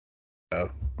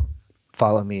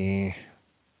Follow me.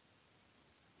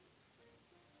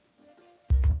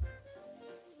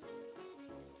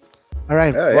 All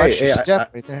right, Oh, watch your hey,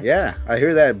 step right there. yeah, I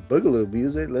hear that boogaloo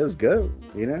music. Let's go.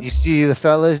 You know, You see the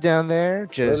fellas down there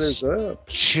what is just up?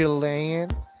 chilling.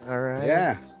 All right.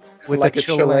 Yeah, With like a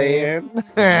Chilean. Chilean.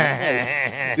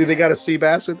 Nice. Do they got a sea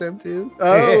bass with them too?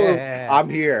 Oh, I'm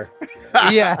here.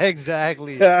 Yeah,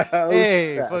 exactly. Hey,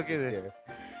 Osebass is fucking. here.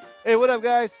 Hey, what up,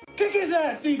 guys? Kick his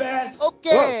ass, Seabass! Oh,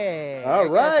 Okay. all I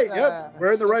guess right. Yep,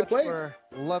 we're in the so right much place. for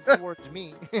love towards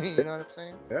me. You know what I'm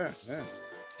saying? Yeah, yeah.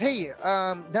 Hey,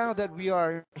 now that we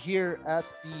are here at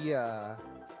the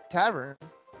tavern,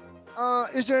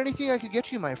 is there anything I could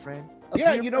get you, my friend?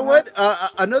 Yeah, Beer, you know perhaps?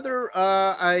 what? Another.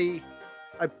 I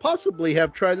possibly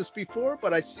have tried this before,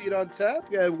 but I see it on tap.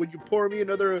 Yeah, would you pour me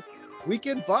another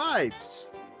Weekend Vibes?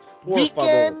 Por favor.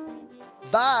 Weekend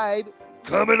vibe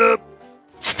coming up.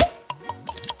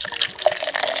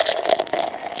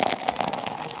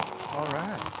 All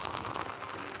right.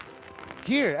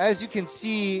 Here, as you can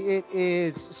see, it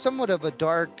is somewhat of a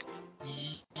dark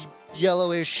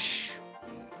yellowish,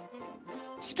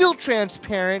 still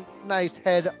transparent, nice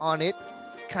head on it,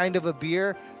 kind of a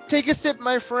beer. Take a sip,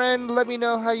 my friend. Let me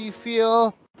know how you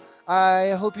feel. I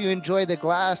hope you enjoy the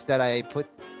glass that I put.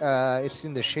 It's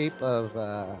in the shape of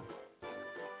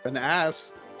An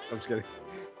ass. I'm just kidding.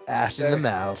 ass in the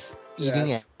mouth, eating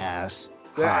Yes. ass.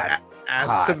 Yeah, Hot. ass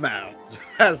Hot. to mouth,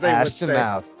 as they would Ass to say.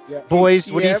 mouth. Yeah,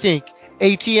 Boys, what do you ATM? think?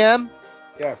 ATM?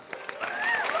 Yes.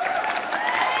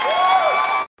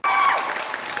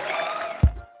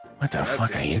 What the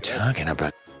fuck are you talking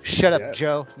about? Shut up, Yes.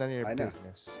 Joe. None of your I know.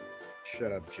 business.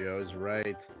 Shut up, Joe is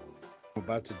right. I'm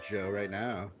about to Joe right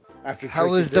now. After How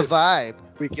drinking was the this vibe?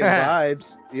 Weekend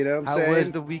Vibes, you know what I'm How saying?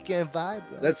 was the weekend vibe,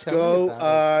 bro? Let's Tell me go.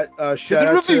 about it. Shout the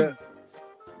out review. to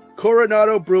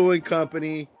Coronado Brewing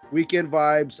Company, Weekend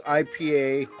Vibes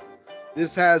IPA.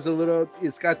 This has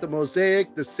it's got the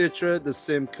Mosaic, the Citra, the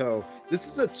Simcoe. This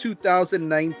is a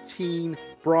 2019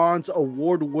 Bronze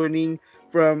Award winning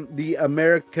from the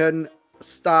American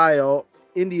Style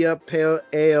India Pale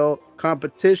Ale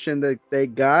competition that they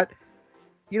got.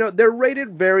 You know, they're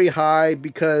rated very high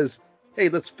because, hey,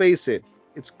 let's face it,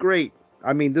 it's great.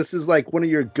 I mean, this is like one of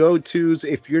your go-tos.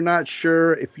 If you're not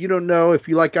sure, if you don't know if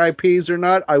you like IPAs or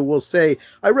not, I will say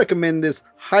I recommend this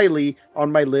highly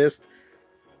on my list.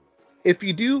 If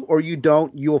you do or you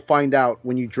don't, you'll find out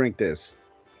when you drink this.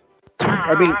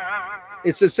 I mean,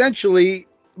 it's essentially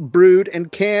brewed and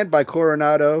canned by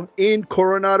Coronado in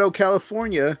Coronado,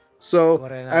 California. So,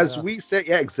 as Coronado. we say,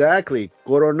 yeah, exactly.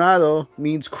 Coronado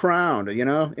means crowned, you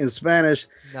know, in Spanish.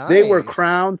 They were Nice.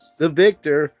 crowned the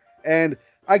victor, and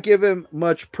I give him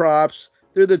much props.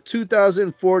 They're the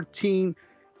 2014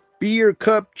 Beer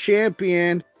Cup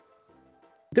champion.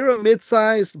 They're a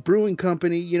mid-sized brewing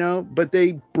company, you know, but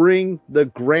they bring the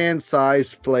grand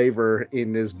size flavor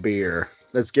in this beer.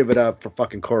 Let's give it up for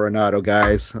fucking Coronado,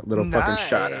 guys. A little fucking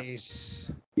shout out.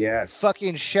 Nice. Yes.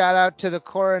 Fucking shout out to the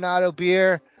Coronado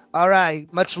beer. All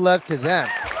right. Much love to them.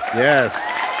 Yes.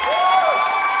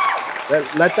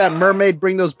 Let that mermaid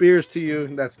bring those beers to you.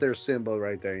 That's their symbol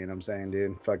right there. You know what I'm saying,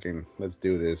 dude? Fucking, let's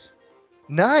do this.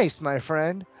 Nice, my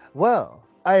friend. Well,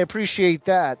 I appreciate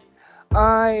that.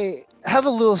 I have a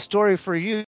little story for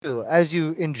you as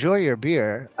you enjoy your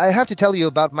beer. I have to tell you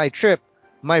about my trip,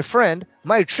 my friend,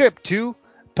 my trip to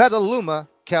Petaluma,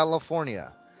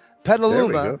 California. There we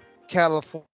Petaluma, go.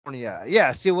 California.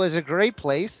 Yes, it was a great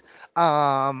place.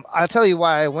 I'll tell you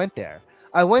why I went there.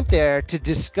 I went there to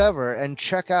discover and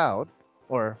check out,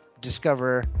 or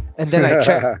discover, and then I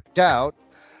checked out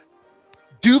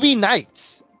Doobie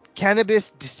Nights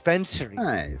Cannabis Dispensary.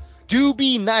 Nice.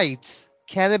 Doobie Nights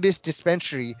Cannabis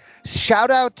Dispensary.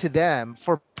 Shout out to them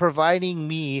for providing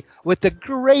me with a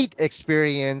great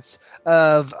experience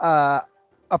of a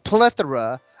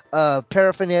plethora of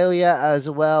paraphernalia as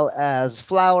well as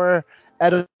flour,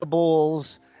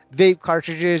 edibles, vape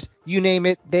cartridges, you name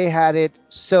it, they had it.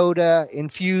 Soda,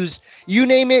 infused, you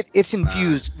name it, it's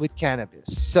infused with cannabis.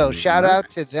 So shout out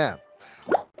to them.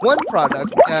 One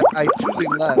product that I truly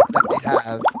love that they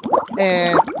have,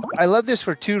 and I love this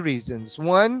for two reasons.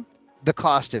 One, the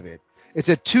cost of it. It's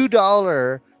a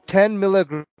 $2 10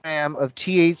 milligram of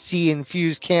THC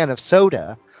infused can of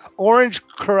soda. Orange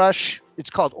Crush, it's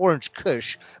called Orange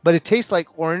Kush, but it tastes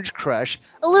like Orange Crush.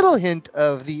 A little hint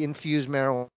of the infused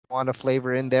marijuana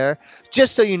flavor in there,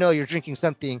 just so you know you're drinking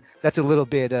something that's a little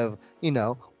bit of,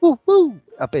 woo woo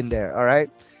up in there, all right?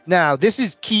 Now, this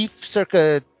is Keef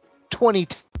circa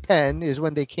 2010 is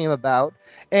when they came about,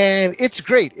 and it's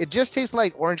great. It just tastes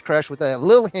like Orange Crush with a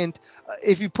little hint.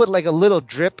 If you put like a little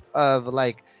drip of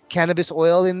like cannabis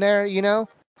oil in there,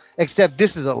 except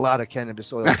this is a lot of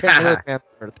cannabis oil, 10 milligrams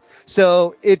worth.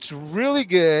 So it's really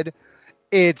good.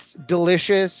 It's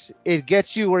delicious. It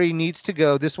gets you where he needs to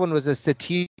go. This one was a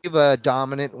sativa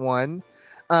dominant one.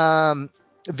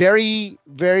 Very,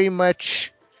 very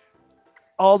much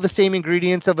all the same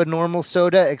ingredients of a normal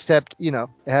soda, except, it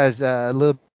has a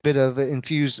little bit of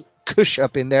infused kush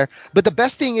up in there. But the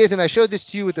best thing is, and I showed this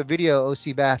to you with the video,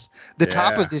 Osebass, the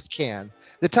top of this can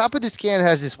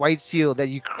has this white seal that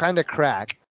you kind of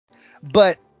crack,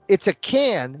 but it's a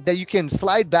can that you can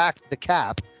slide back the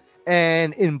cap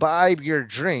and imbibe your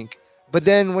drink. But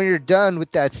then when you're done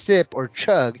with that sip or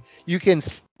chug, you can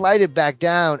slide it back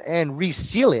down and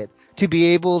reseal it to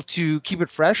be able to keep it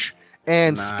fresh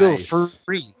and spill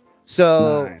free.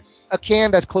 So a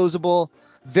can that's closable,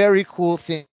 very cool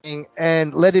thing,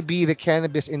 and let it be the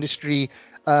cannabis industry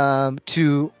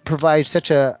to provide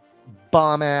such a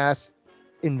bomb-ass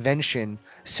invention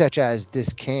such as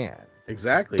this can.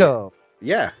 Exactly. So,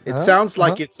 yeah, it sounds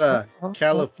like it's a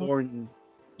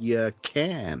California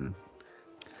can.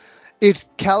 It's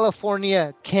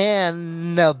California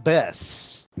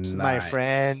cannabis, my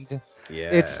friend.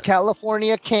 Yes. It's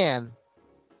California cannabis.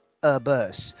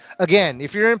 Again,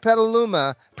 if you're in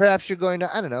Petaluma, perhaps you're going to,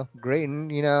 I don't know,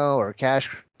 Grayton, or Cache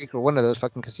Creek or one of those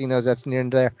fucking casinos that's near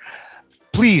there.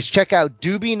 Please check out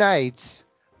Doobie Nights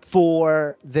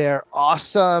for their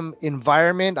awesome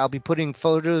environment. I'll be putting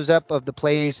photos up of the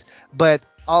place, but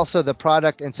also the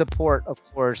product and support, of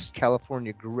course,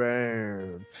 California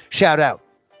grown. Shout out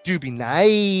Doobie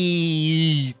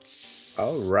Nights.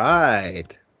 All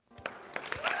right.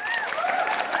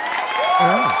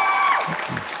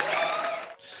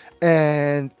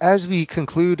 And as we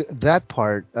conclude that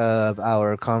part of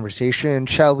our conversation,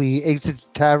 shall we exit the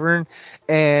tavern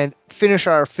and finish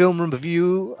our film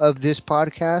review of this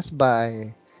podcast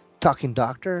by talking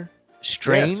Doctor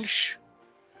Strange?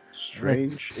 Yes.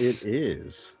 Strange it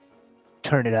is.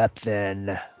 Turn it up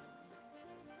then.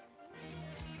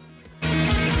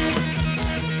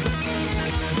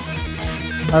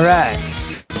 All right.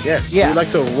 Yes. Yeah. We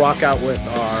like to rock out with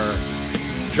our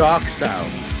jock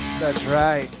sound. That's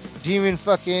right. Demon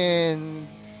fucking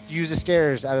use the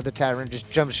stairs out of the tavern, just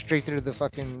jump straight through the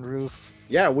fucking roof.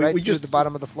 Yeah, we just the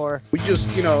bottom of the floor. We just,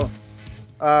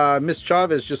 Miss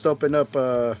Chavez just opened up,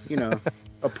 a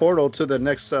portal to the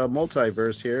next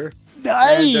multiverse here.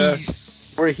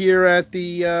 Nice. And, we're here at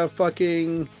the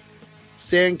fucking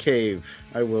sand cave,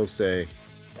 I will say.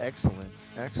 Excellent.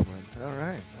 All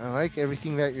right, I like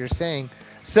everything that you're saying.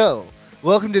 So,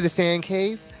 welcome to the sand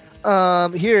cave.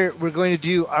 Here we're going to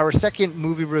do our second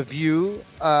movie review,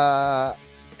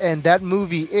 and that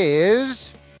movie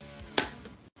is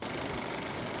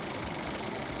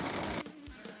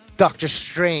Doctor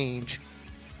Strange,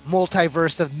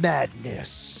 Multiverse of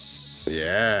Madness.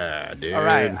 Yeah, dude. All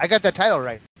right, I got that title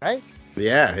right?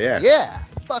 Yeah. Yeah,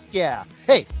 fuck yeah.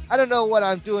 Hey, I don't know what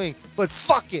I'm doing, but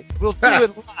fuck it, we'll do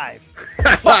it live.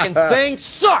 Fucking thing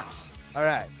sucks. All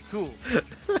right, cool.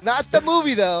 Not the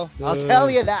movie, though. I'll tell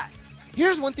you that.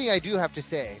 Here's one thing I do have to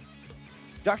say.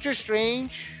 Doctor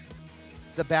Strange,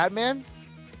 the Batman,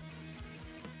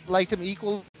 liked him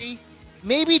equally.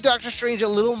 Maybe Doctor Strange a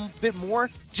little bit more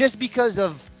just because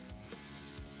of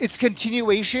its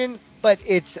continuation, but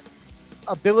its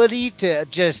ability to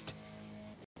just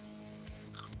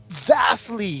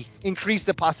vastly increase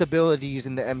the possibilities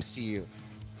in the MCU.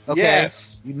 Okay?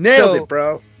 Yes, you nailed it,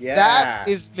 bro. Yeah. That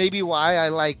is maybe why I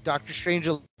like Doctor Strange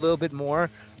a little bit more,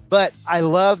 but I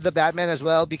love the Batman as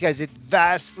well because it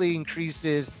vastly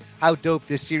increases how dope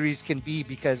this series can be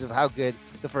because of how good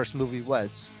the first movie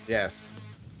was. Yes.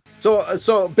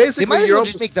 So basically, they might as well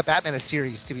just make the Batman a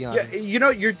series, to be honest.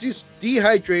 Yeah, you're just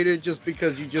dehydrated just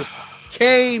because you just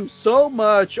came so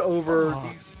much over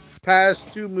these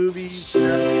past two movies.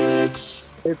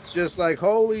 It's just like,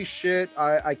 holy shit,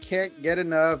 I can't get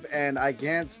enough and I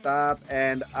can't stop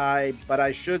but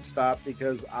I should stop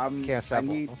because I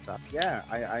need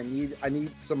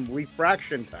some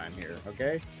refraction time here,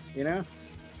 okay?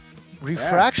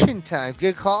 Refraction time,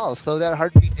 good call. Slow that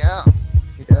heartbeat down.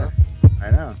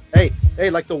 I know. Hey,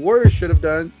 like the Warriors should have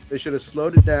done. They should have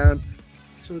slowed it down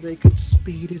so they could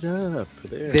speed it up.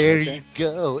 There you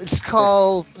go. It's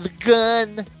called the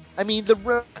gun. I mean the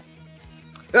run.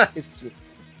 It's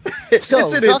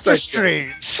Doctor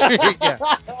Strange.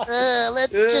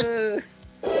 Let's just.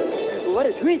 What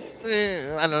a twist!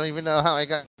 I don't even know how I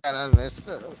got on this.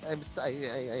 I'm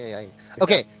sorry.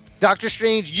 Okay, Doctor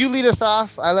Strange, you lead us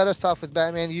off. I let us off with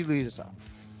Batman. You lead us off.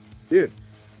 Dude,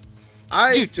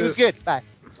 it was good. Bye.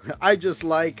 I just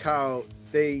like how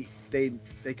they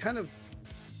kind of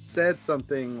said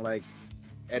something like,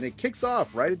 and it kicks off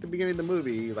right at the beginning of the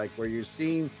movie, like where you're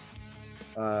seeing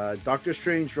Doctor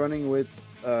Strange running with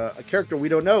a character we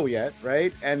don't know yet,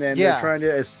 right? And then they're Yeah. trying to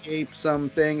escape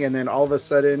something, and then all of a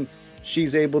sudden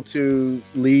she's able to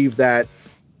leave that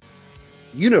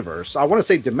universe. I want to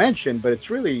say dimension, but it's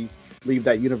really leave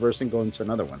that universe and go into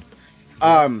another one.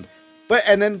 But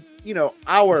and then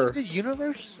our Is it a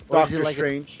universe? Or is Doctor it like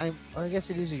Strange. I guess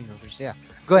it is a universe. Yeah.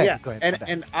 Go ahead. Yeah, Go ahead.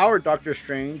 and our Doctor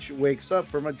Strange wakes up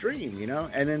from a dream,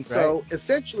 and then so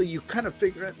essentially you kind of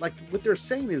figure out, like, what they're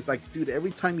saying is like, dude,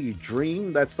 every time you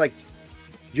dream, that's like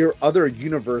your other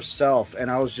universe self. And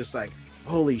I was just like,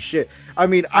 holy shit. I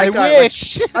mean, I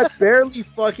wish. I barely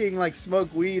fucking like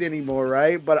smoke weed anymore,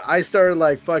 right? But I started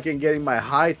like fucking getting my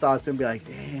high thoughts and be like,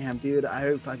 damn, dude,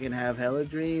 I fucking have hella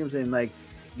dreams. And like,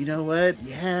 you know what?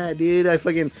 Yeah, dude, I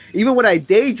fucking, even when I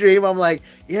daydream, I'm like,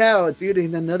 yeah, dude,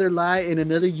 in another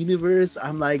universe,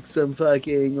 I'm like some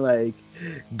fucking like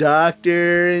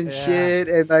doctor and shit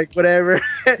and like whatever.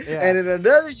 And in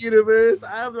another universe,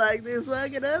 I'm like this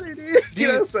fucking other dude.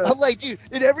 Dude, So I'm like, dude,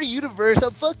 in every universe,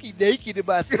 I'm fucking naked in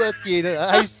my fucking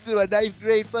high school, my 9th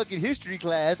grade fucking history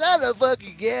class. I don't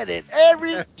fucking get it.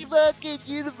 Every fucking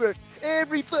universe,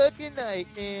 every fucking night,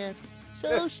 man.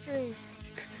 So strange.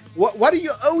 why do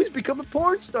you always become a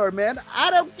porn star, man? I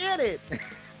don't get it.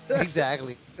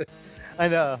 Exactly. I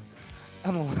know.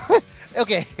 I'm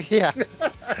okay, yeah.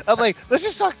 I'm like, let's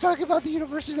just talk about the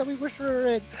universes that we wish we were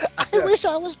in. I wish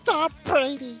I was Tom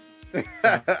Brady.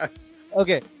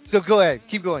 Okay, so go ahead,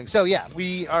 keep going. So yeah,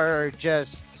 we are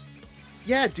just.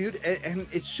 Yeah, dude, and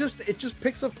it just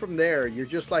picks up from there. You're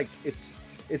just like, it's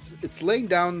laying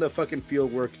down the fucking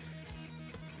field work.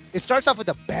 It starts off with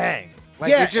a bang.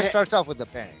 Like, it just starts off with a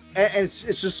bang. And it's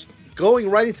just going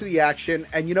right into the action.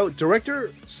 And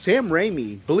director Sam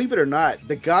Raimi, believe it or not,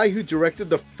 the guy who directed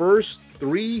the first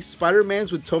 3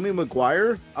 Spider-Mans with Tobey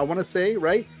Maguire, I want to say,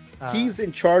 right? He's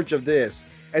in charge of this.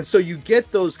 And so you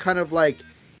get those kind of like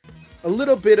a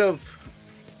little bit of,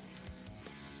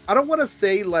 I don't want to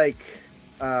say like,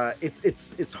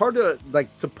 it's hard to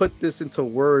like to put this into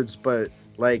words, but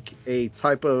like a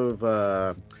type of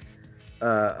a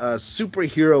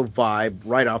superhero vibe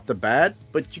right off the bat,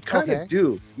 but you kind of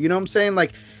do. You know what I'm saying?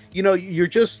 Like, you're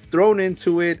just thrown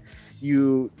into it.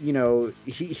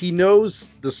 He knows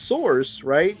the source,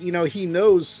 right? He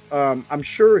knows. I'm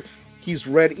sure he's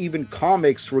read even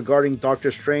comics regarding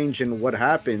Doctor Strange and what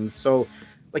happens. So,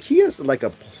 like, he has like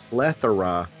a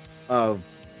plethora of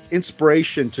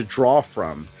inspiration to draw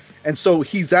from, and so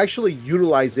he's actually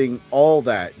utilizing all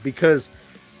that, because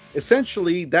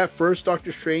essentially that first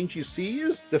Doctor Strange you see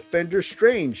is Defender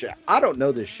Strange. I don't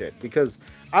know this shit because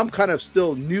I'm kind of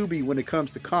still newbie when it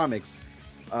comes to comics,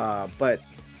 but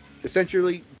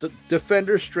essentially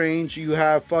Defender Strange, you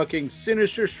have fucking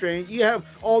Sinister Strange, you have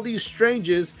all these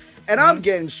Stranges, and I'm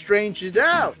getting stranged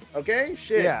out. Okay,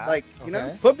 shit. Yeah. Like,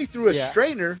 put me through a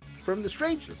strainer from the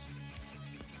Strangers.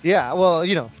 Yeah,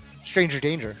 well, stranger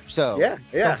danger. So yeah.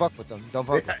 Don't fuck with them. Don't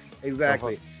fuck with them.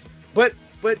 Exactly. But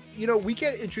we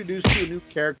get introduced to a new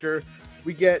character.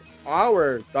 We get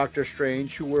our Doctor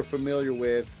Strange, who we're familiar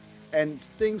with, and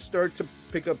things start to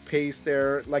pick up pace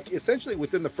there. Like, essentially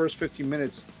within the first 15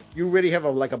 minutes, you already have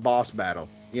a boss battle,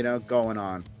 going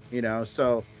on.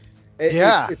 So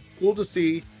it's cool to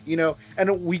see,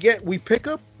 and we pick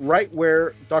up right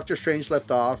where Doctor Strange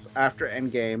left off after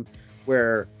Endgame,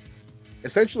 where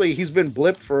essentially he's been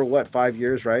blipped for 5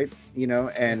 years, right?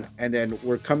 And then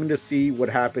we're coming to see what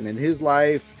happened in his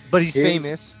life. But he's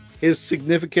famous. His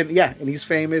significant, and he's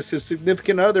famous. His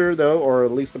significant other, though, or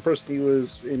at least the person he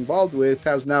was involved with,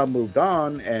 has now moved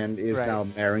on and is now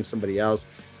marrying somebody else,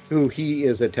 who he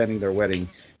is attending their wedding.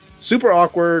 Super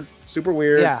awkward, super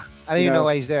weird. Yeah, I don't even know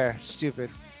why he's there. Stupid.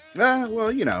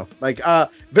 Well,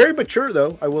 very mature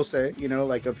though, I will say,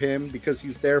 like, of him, because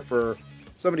he's there for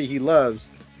somebody he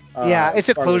loves. Yeah, it's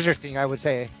a closure thing, I would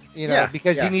say.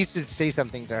 Because he needs to say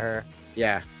something to her.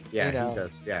 Yeah, he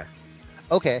does. Yeah.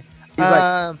 Okay. He's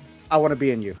like, I want to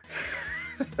be in you.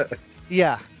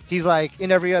 Yeah. He's like,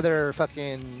 in every other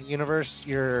fucking universe,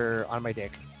 you're on my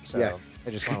dick. So I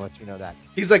just want to let you know that.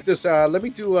 He's like this, let me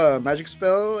do a magic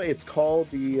spell. It's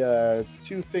called the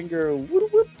 2-finger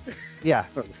whoop whoop. Yeah.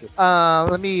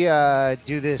 Let me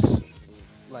do this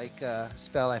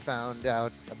spell I found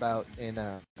out about in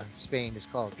Spain. It's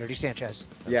called Dirty Sanchez.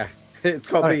 Yeah. It's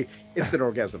called the instant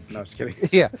orgasm. No, just kidding.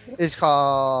 Yeah. It's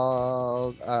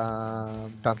called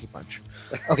Donkey Punch.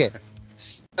 Okay.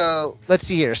 So let's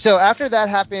see here. So after that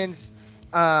happens,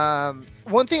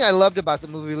 one thing I loved about the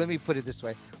movie, let me put it this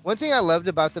way. One thing I loved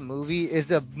about the movie is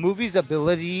the movie's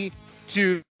ability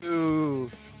to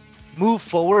move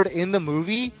forward in the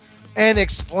movie and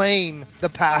explain the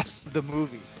past of the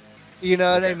movie. You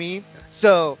know what I mean?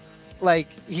 So like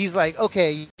he's like,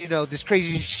 okay, this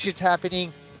crazy shit's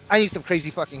happening. I need some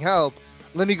crazy fucking help.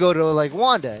 Let me go to like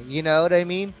Wanda. You know what I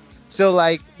mean? So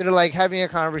like they're like having a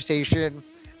conversation,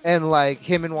 and like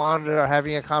him and Wanda are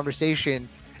having a conversation,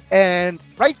 and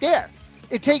right there,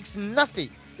 it takes nothing.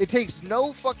 It takes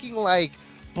no fucking like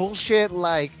bullshit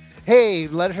like, hey,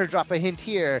 let her drop a hint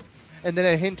here and then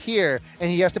a hint here, and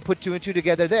he has to put two and two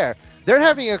together there. They're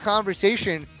having a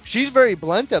conversation. She's very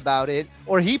blunt about it,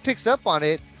 or he picks up on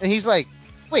it, and he's like,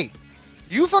 wait,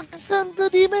 you fucking sent the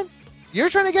demon? You're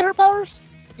trying to get her powers?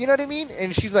 You know what I mean?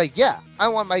 And she's like, yeah, I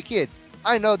want my kids.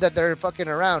 I know that they're fucking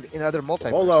around in other multiverses.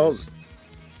 Hold on.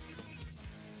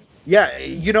 Yeah,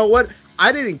 you know what?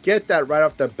 I didn't get that right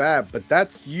off the bat, but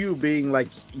that's you being like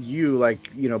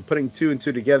putting two and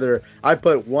two together. I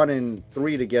put 1 and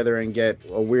 3 together and get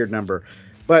a weird number.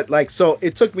 But like, so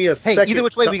it took me a second either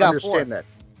which way to we got understand 4. that.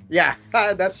 Yeah,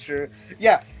 that's true.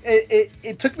 Yeah,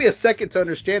 it took me a second to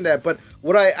understand that. But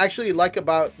what I actually like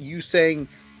about you saying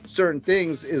certain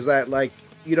things is that, like,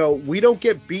 we don't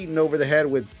get beaten over the head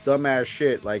with dumbass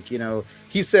shit. Like,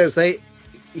 he says, hey,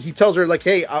 he tells her like,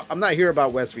 hey, I'm not here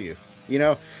about Westview,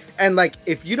 and like,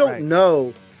 if you don't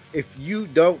know, you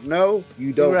don't know.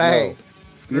 You know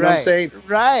what I'm saying?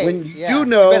 Right. When you yeah. do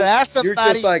know, You better ask you're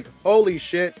somebody. just like, holy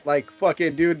shit, like,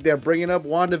 fucking dude, they're bringing up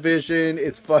WandaVision.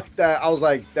 It's fuck that. I was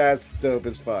like, that's dope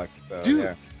as fuck. So, dude,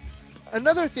 yeah.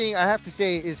 Another thing I have to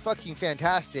say is fucking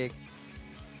fantastic.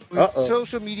 With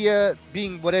social media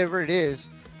being whatever it is,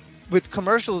 with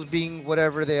commercials being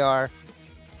whatever they are,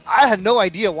 I had no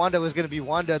idea Wanda was going to be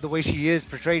Wanda the way she is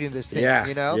portrayed in this thing,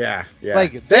 Yeah.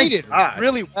 Like, they did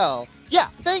really well. Yeah,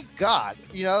 thank God,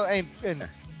 and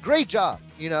great job,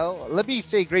 Let me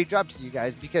say great job to you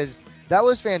guys, because that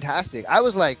was fantastic. I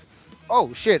was like,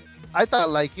 oh, shit. I thought,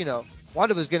 like,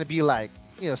 Wanda was going to be like,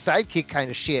 sidekick kind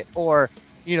of shit, or,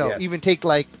 even take,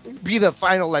 like, be the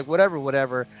final, like,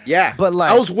 whatever. Yeah. But,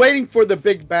 like, I was waiting for the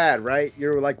big bad, right?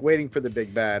 You're, like, waiting for the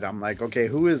big bad. I'm like, okay,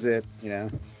 who is it?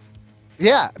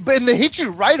 Yeah, but they hit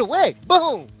you right away.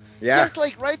 Boom. Yeah. Just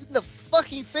like right in the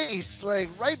fucking face. Like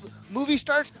right movie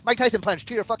starts, Mike Tyson punch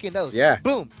to your fucking nose. Yeah.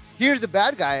 Boom. Here's the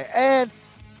bad guy. And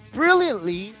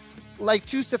brilliantly, like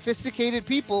two sophisticated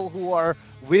people who are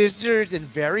wizards and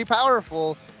very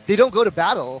powerful, they don't go to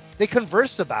battle. They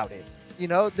converse about it.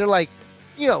 They're like,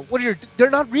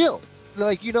 they're not real. They're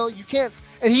like, you can't.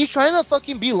 And he's trying to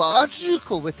fucking be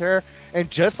logical with her. And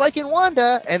just like in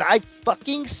Wanda, and I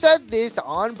fucking said this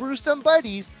on Brewsome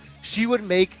Buddies,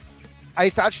 I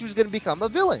thought she was going to become a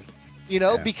villain,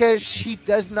 because she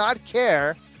does not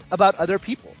care about other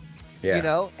people,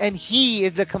 and he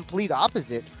is the complete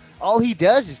opposite. All he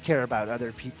does is care about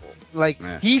other people. Like,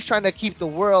 he's trying to keep the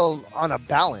world on a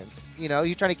balance, he's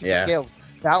trying to keep the scales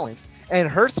balanced, and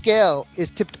her scale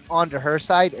is tipped onto her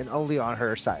side and only on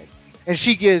her side. And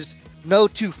she gives no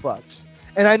two fucks.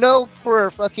 And I know for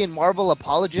fucking Marvel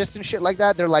apologists and shit like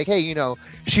that, they're like, hey,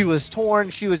 she was torn,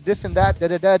 she was this and that,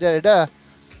 da-da-da-da-da.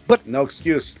 But no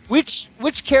excuse. Which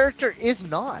character is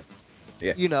not?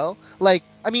 Yeah. Like,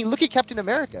 I mean, look at Captain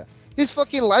America. His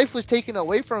fucking life was taken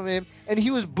away from him, and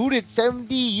he was booted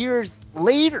 70 years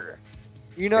later.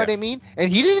 You know what I mean?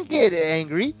 And he didn't get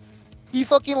angry. He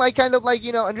fucking, like, kind of, like,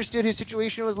 understood his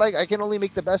situation, was like, I can only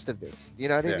make the best of this. You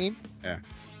know what I mean? Yeah.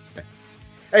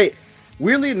 Hey,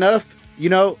 weirdly enough,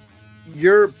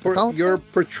 your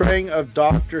portraying of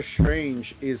Doctor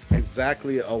Strange is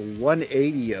exactly a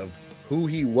 180 of who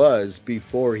he was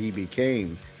before he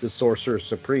became the Sorcerer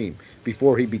Supreme,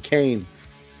 before he became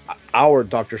our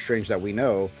Doctor Strange that we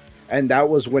know. And that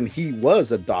was when he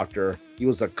was a doctor. He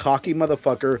was a cocky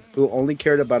motherfucker who only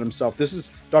cared about himself. This is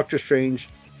Doctor Strange,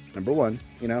 number 1,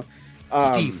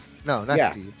 Steve. No,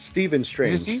 not Steve. Stephen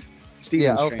Strange. Is it Steve?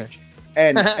 Stephen Strange.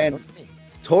 Okay. And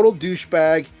total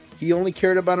douchebag. He only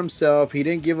cared about himself. He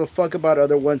didn't give a fuck about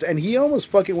other ones. And he almost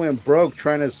fucking went broke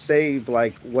trying to save,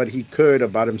 like, what he could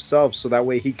about himself, so that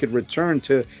way he could return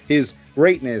to his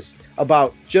greatness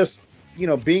about just,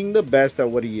 being the best at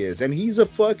what he is. And he's a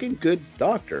fucking good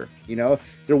doctor.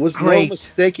 There was no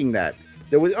mistaking that.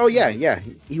 There was,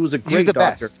 he was a great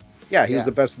doctor. Best. Yeah, he was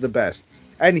the best of the best.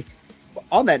 And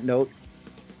on that note,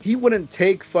 he wouldn't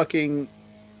take fucking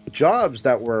jobs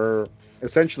that were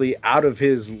essentially out of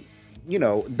his,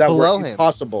 that below were him.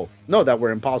 Impossible. No, that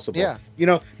were impossible. Yeah.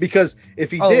 because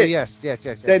if he did, yes,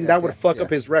 then that would fuck up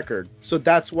his record. So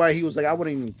that's why he was like, I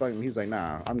wouldn't even fucking. He's like,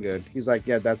 nah, I'm good. He's like,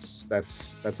 yeah, that's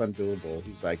undoable.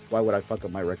 He's like, why would I fuck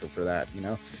up my record for that?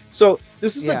 So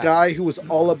this is a guy who was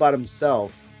all about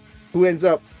himself, who ends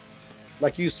up,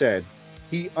 like you said,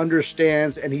 he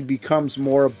understands and he becomes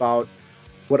more about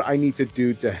what I need to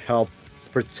do to help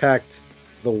protect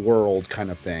the world, kind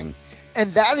of thing.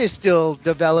 And that is still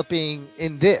developing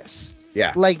in this.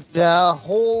 Yeah. Like the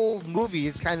whole movie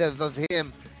is kind of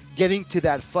him getting to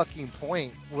that fucking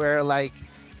point where like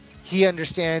he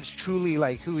understands truly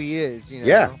like who he is, you know.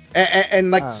 Yeah,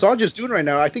 and like Uh. Sanj is doing right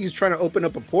now, I think he's trying to open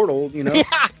up a portal. You know, Yeah,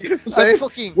 you know what I'm saying?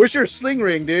 fucking. Where's your sling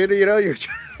ring, dude? You know, you're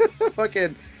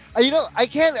fucking. You know, I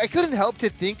couldn't help to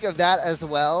think of that as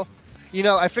well. You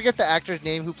know, I forget the actor's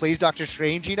name who plays Doctor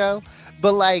Strange. You know,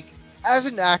 but like as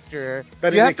an actor,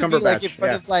 you have to be like in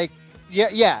front of like.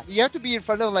 Yeah, you have to be in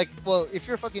front of like, well, if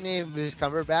your fucking name is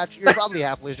Cumberbatch, you're probably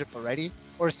half wizard already,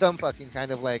 or some fucking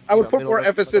kind of like. I would put more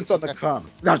emphasis on the cum.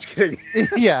 No, I'm just kidding.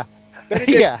 Yeah,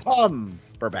 yeah.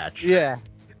 Cumberbatch. Yeah.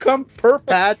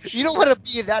 Cumberbatch. You don't want to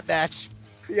be in that match.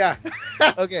 Yeah.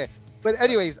 Okay, but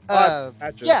anyways,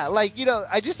 matches. yeah, like you know,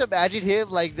 I just imagine him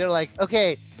like they're like,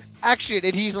 okay, action,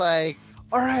 and he's like,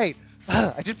 all right.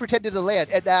 I just pretended to land,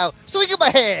 and now swing in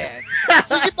my hands,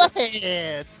 swing in my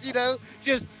hands, you know,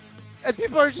 just. And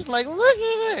people are just like, look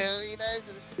at him, you know.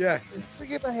 Yeah.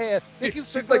 Skip ahead. Making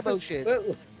She's circular like motion.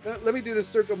 Let me do this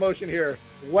circle motion here.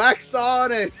 Wax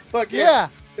on and fucking. Yeah.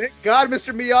 Thank God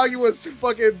Mr. Miyagi was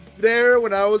fucking there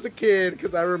when I was a kid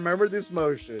because I remember this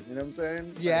motion. You know what I'm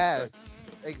saying? Yes.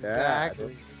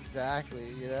 Exactly. Exactly.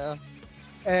 You know.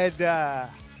 And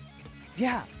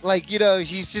yeah, like you know,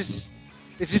 he's just.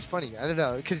 It's just funny. I don't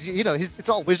know, because you know, it's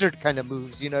all wizard kind of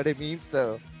moves. You know what I mean?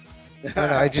 So. I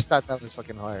don't know. I just thought that was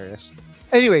fucking hilarious.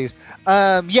 Anyways,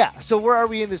 yeah. So where are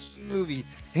we in this movie?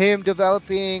 Him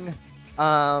developing,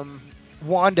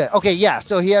 Wanda. Okay, yeah.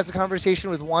 So he has a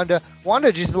conversation with Wanda.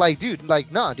 Wanda just like, dude,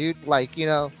 like, nah, dude, like, you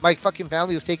know, my fucking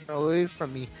family was taken away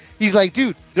from me. He's like,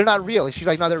 dude, they're not real. She's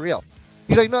like, no, they're real.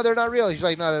 He's like, no, they're not real. She's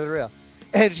like, no, they're real.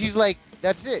 And she's like,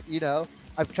 that's it, you know.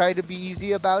 I've tried to be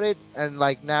easy about it, and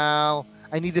like now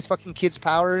I need this fucking kid's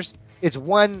powers. It's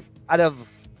one out of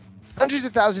hundreds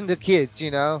of thousands of kids,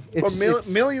 you know. It's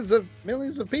millions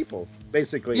of people,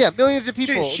 basically. Yeah, millions of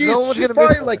people. She's no one's gonna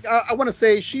probably miss like I want to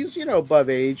say she's above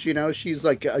age, you know. She's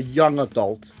like a young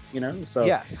adult, you know. So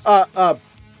yes.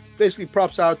 Basically,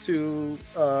 props out to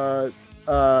I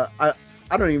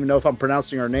don't even know if I'm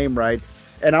pronouncing her name right,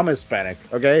 and I'm Hispanic,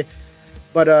 okay,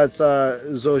 but it's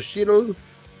Xochitl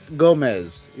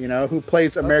Gomez, you know, who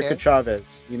plays America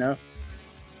Chavez, you know.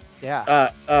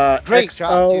 Yeah. Great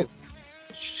job too.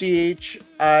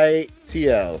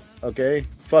 Chitl, okay?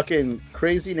 Fucking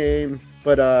crazy name,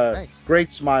 but nice.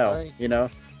 Great smile, you know?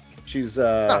 She's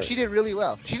no, she did really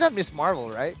well. She's not Miss Marvel,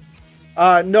 right?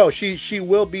 No, she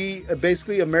will be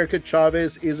basically America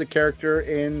Chavez is a character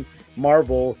in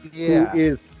Marvel who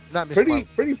is not Miss Marvel.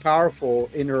 pretty powerful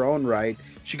in her own right.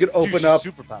 She could open she's up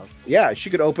super powerful. Yeah,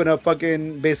 she could open up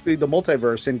fucking basically the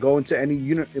multiverse and go into any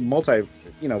and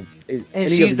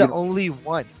she's the only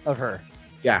one of her.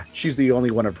 Yeah, she's the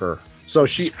only one of her. So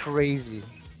she's crazy.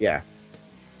 Yeah.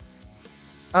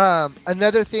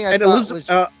 Another thing I thought was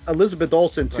Elizabeth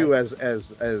Olsen too,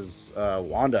 as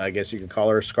Wanda, I guess you can call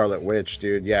her, Scarlet Witch,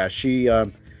 dude. Yeah, she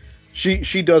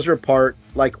does her part.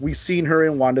 Like we've seen her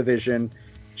in WandaVision.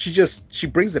 She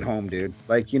brings it home, dude.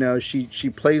 Like, you know, she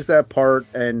plays that part,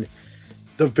 and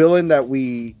the villain that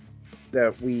we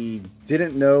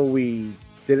didn't know we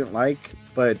didn't like,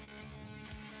 but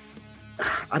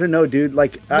I don't know, dude.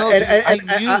 Like, I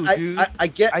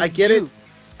get it.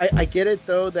 I get it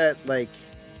though that, like,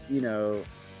 you know,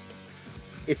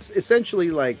 it's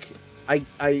essentially like I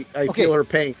feel her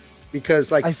pain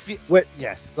because, like,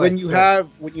 when you have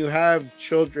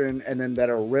children and then that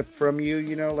are ripped from you,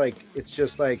 you know, like, it's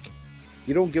just like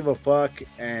you don't give a fuck,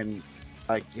 and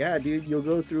like, yeah, dude, you'll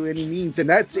go through any means, and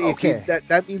that's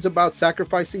that means about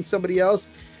sacrificing somebody else.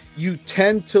 You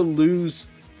tend to lose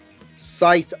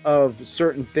sight of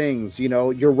certain things, you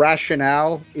know. Your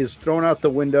rationale is thrown out the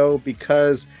window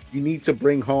because you need to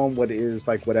bring home what is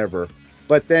like whatever.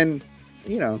 But then,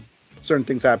 you know, certain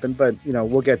things happen, but you know,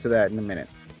 we'll get to that in a minute.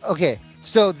 Okay,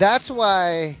 so that's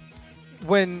why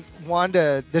when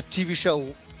Wanda, the TV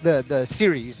show, the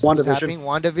series was happening,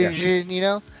 WandaVision, you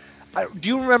know, do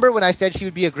you remember when I said she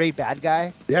would be a great bad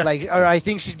guy? Yeah. Like, or I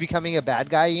think she's becoming a bad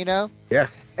guy, you know? Yeah.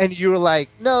 And you were like,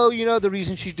 no, you know, the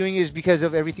reason she's doing it is because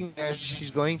of everything that she's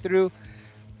going through.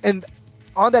 And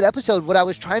on that episode, what I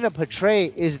was trying to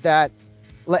portray is that,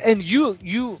 like, and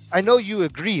you, I know you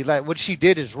agree, like, what she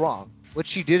did is wrong. What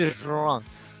she did is wrong.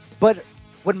 But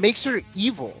what makes her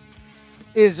evil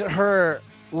is her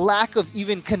lack of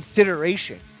even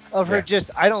consideration of her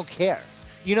just, I don't care.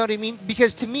 You know what I mean?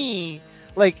 Because to me,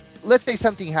 like, let's say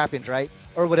something happens, right?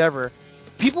 Or whatever.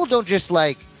 People don't just,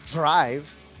 like,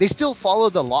 drive. They still follow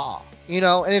the law, you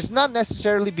know? And it's not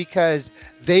necessarily because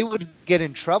they would get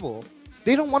in trouble.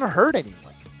 They don't want to hurt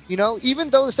anyone, you know? Even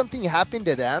though something happened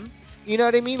to them, you know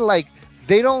what I mean? Like,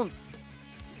 they don't.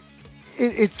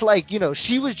 It's like,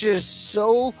 she was just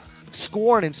so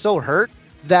scorned and so hurt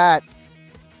that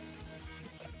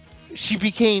she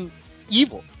became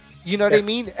evil. You know what I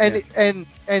mean? And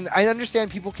I understand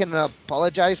people can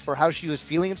apologize for how she was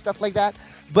feeling and stuff like that.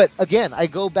 But again, I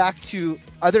go back to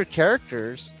other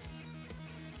characters.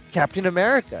 Captain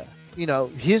America,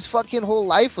 his fucking whole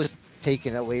life was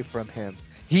taken away from him.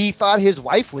 He thought his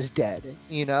wife was dead.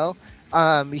 He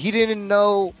didn't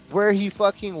know where he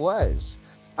fucking was.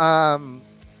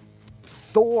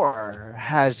 Thor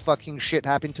has fucking shit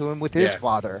happen to him with his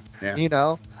father.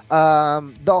 The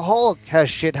Hulk has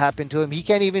shit happen to him. He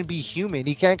can't even be human.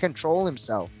 He can't control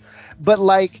himself. But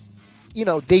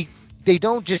they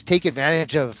don't just take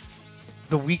advantage of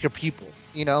the weaker people.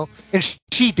 And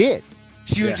she did.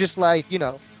 She was just like,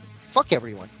 fuck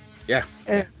everyone. Yeah.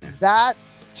 And that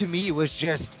to me was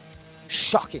just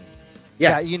shocking.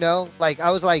 Yeah. That,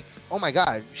 I was like, oh my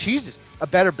God, she's a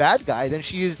better bad guy than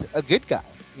she is a good guy.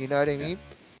 You know what I mean?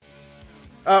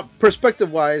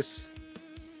 Perspective wise,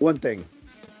 one thing.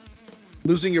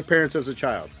 Losing your parents as a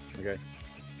child. Okay.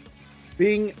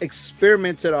 Being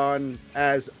experimented on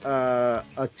as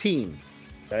a teen.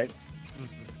 Right?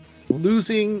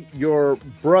 Losing your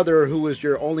brother, who was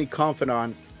your only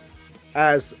confidant,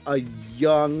 as a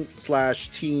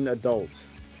young/teen adult.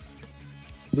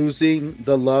 Losing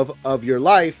the love of your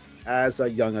life as a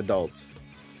young adult.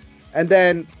 And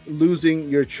then losing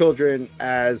your children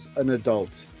as an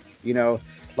adult.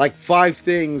 5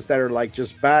 things that are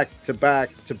just back to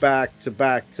back to back to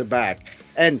back to back.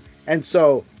 And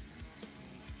so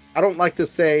I don't like to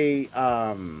say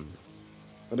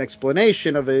an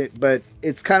explanation of it, but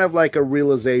it's kind of like a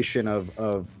realization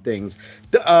of things.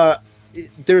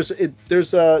 There's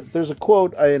a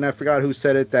quote, and I forgot who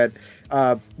said it, that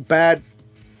bad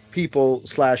people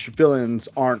 / villains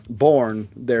aren't born,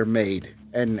 they're made,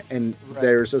 and right.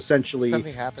 There's essentially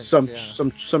some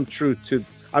truth to.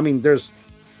 I mean, there's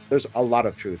a lot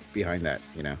of truth behind that,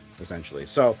 essentially.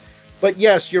 So, but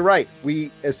yes, you're right.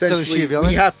 We essentially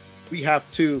we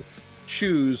have to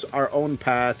choose our own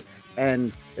path.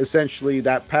 And essentially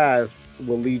that path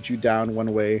will lead you down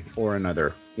one way or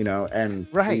another, and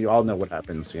right. We all know what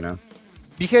happens,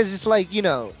 Because it's like,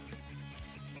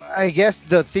 I guess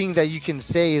the thing that you can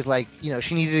say is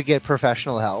she needed to get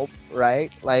professional help,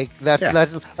 right?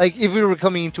 That's like if we were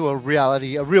coming into a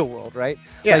real world, right?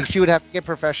 Yeah. She would have to get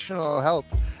professional help.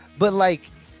 But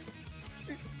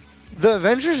the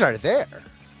Avengers are there.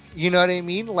 You know what I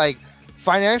mean?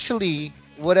 Financially,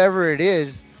 whatever it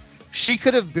is, she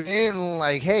could have been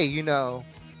like, hey,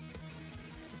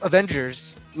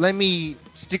 Avengers, let me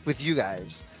stick with you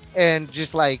guys. And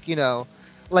just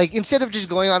instead of just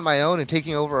going on my own and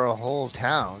taking over a whole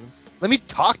town, let me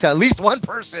talk to at least one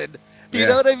person. You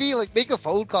know what I mean? Make a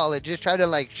phone call and just try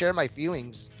to share my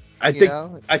feelings. I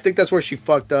think that's where she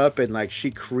fucked up, and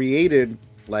she created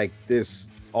this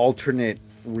alternate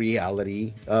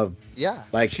reality of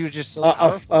she was just so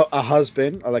a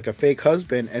husband, or a fake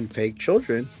husband and fake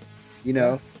children.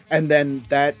 And then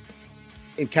that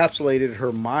encapsulated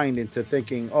her mind into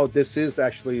thinking, oh, this is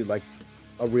actually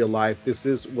a real life. This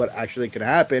is what actually could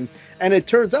happen. And it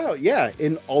turns out,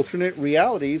 in alternate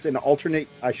realities, in alternate,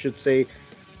 I should say,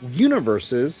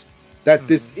 universes, that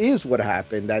this is what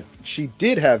happened, that she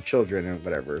did have children and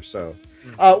whatever. So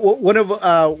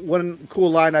one cool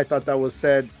line I thought that was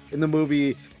said in the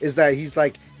movie is that he's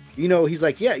like,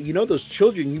 those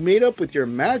children you made up with your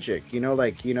magic,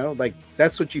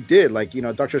 that's what you did.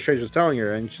 Doctor Strange was telling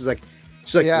her, and she's like,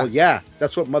 well,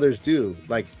 that's what mothers do.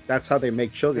 That's how they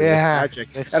make children. with magic.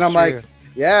 And I'm like,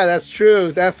 that's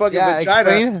true. That fucking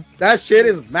vagina, that shit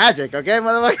is magic. Okay,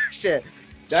 motherfucker, shit.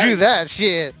 That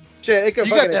shit. Shit, it can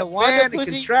you fucking got that Wanda expand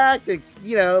and contract and,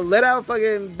 let out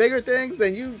fucking bigger things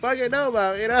than you fucking know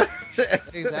about,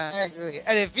 Exactly.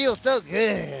 And it feels so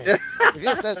good. It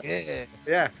feels so good.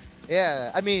 Yeah.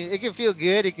 Yeah. I mean, it can feel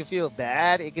good. It can feel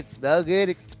bad. It can smell good.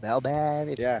 It can smell bad.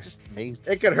 It's just amazing.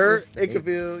 It could hurt. It could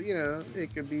feel,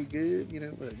 it could be good,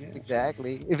 but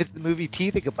Exactly. If it's the movie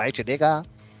Teeth, it could bite your dick off.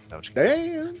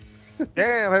 Damn.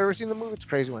 Damn, I've ever seen the movie. It's a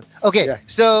crazy one. Okay,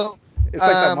 so... It's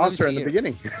like that monster in the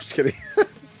beginning. Just kidding.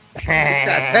 It's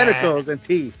got tentacles and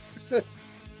teeth.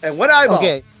 And one eyeball.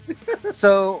 Okay.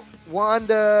 So,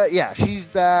 Wanda, she's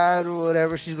bad or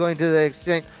whatever. She's going to the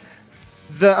extent.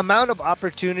 The amount of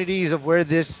opportunities of where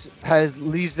this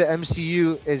leads the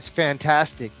MCU is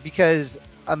fantastic, because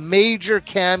a major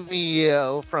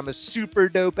cameo from a super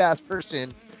dope ass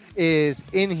person is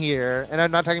in here, and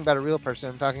I'm not talking about a real person.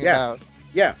 I'm talking about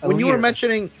when you were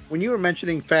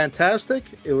mentioning fantastic,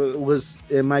 it was.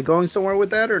 Am I going somewhere with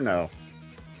that or no?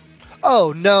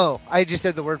 Oh no, I just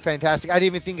said the word fantastic. I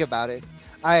didn't even think about it.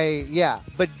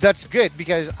 But that's good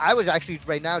because I was actually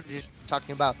right now just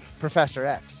talking about Professor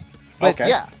X. But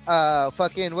Okay.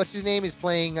 fucking what's his name is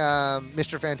playing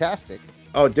Mr. Fantastic.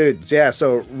 Oh, dude, yeah.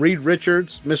 So Reed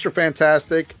Richards, Mr.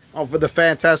 Fantastic, for the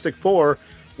Fantastic Four,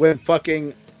 when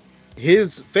fucking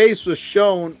his face was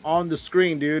shown on the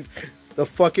screen, dude. The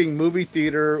fucking movie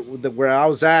theater where I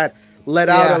was at let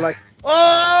out a like,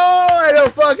 oh, and a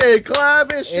fucking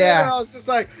clap and shit. Yeah.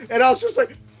 And I was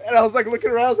like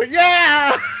looking around, I was like,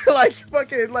 yeah, like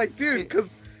fucking like, dude,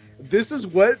 because this is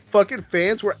what fucking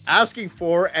fans were asking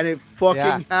for, and it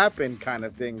fucking happened, kind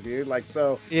of thing, dude. Like,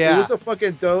 so it was a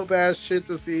fucking dope ass shit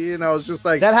to see, and I was just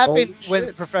like, that happened when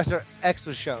shit. Professor X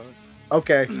was shown.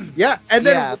 Okay, yeah, and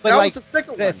then but that like was the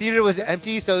second the one. theater was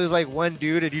empty, so it was like one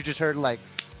dude, and you just heard like,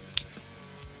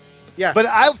 yeah. But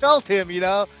I felt him, you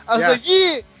know. I was like,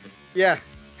 yeah. Yeah.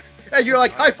 And you're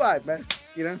like, high five, man.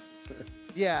 You know?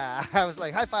 Yeah, I was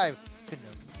like, high five.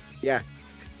 Yeah.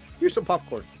 Here's some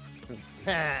popcorn.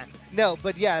 No,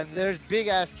 but yeah, there's big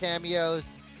ass cameos.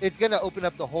 It's gonna open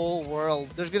up the whole world.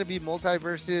 There's gonna be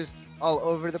multiverses all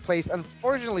over the place.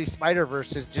 Unfortunately,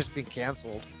 Spider-Verse has just been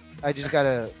canceled. I just got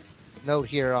a note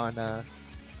here on.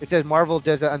 It says Marvel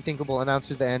does the unthinkable,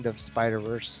 announces the end of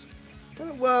Spider-Verse.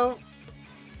 Well,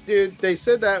 dude, they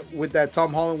said that with that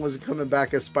Tom Holland wasn't coming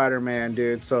back as Spider-Man,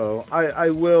 dude. So I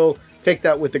will take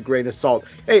that with a grain of salt.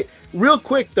 Hey, real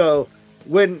quick though,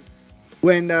 when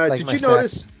Like did my you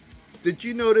notice? Did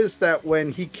you notice that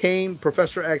when he came,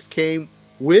 Professor X came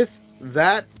with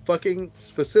that fucking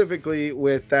specifically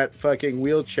with that fucking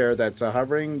wheelchair that's a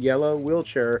hovering yellow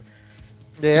wheelchair?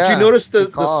 Yeah. Did you notice the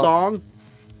call. song?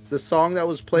 The song that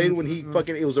was played when he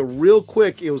fucking, it was a real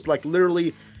quick, it was like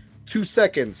literally 2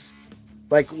 seconds.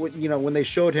 Like, you know, when they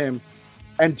showed him.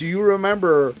 And do you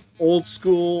remember old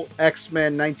school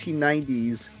X-Men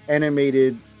 1990s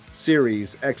animated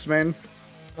series, X-Men?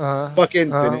 Fucking.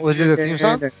 Was it the theme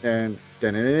song?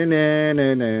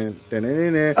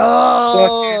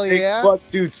 Oh, yeah.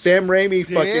 Dude, Sam Raimi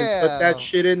fucking put that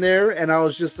shit in there, and I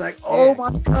was just like, oh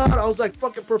my god. I was like,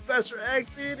 fucking Professor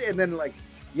X, dude. And then, like,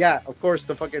 yeah, of course,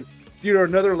 the fucking, you know,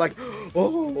 another, like,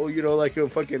 oh, you know, like a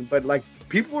fucking, but like,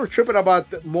 people were tripping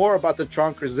about more about the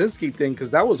John Krasinski thing because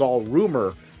that was all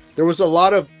rumor. There was a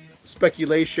lot of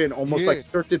speculation, almost like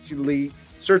certainty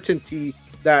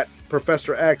that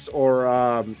Professor X or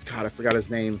God, I forgot his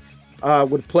name,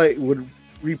 would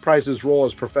reprise his role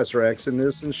as Professor X in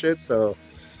this and shit. So,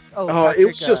 it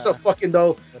was just a fucking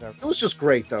though. Whatever. It was just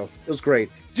great though. It was great,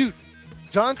 dude.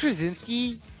 John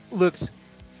Krasinski looks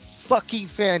fucking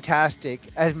fantastic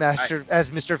as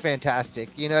Mr. Fantastic.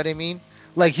 You know what I mean?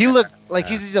 Like he looked like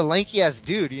he's a lanky ass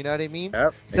dude. You know what I mean?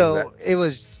 Yep, so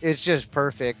it's just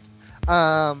perfect.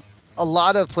 A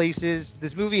lot of places.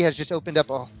 This movie has just opened up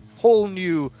a whole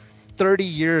new 30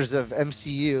 years of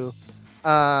MCU.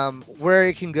 Where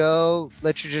it can go,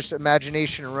 let your just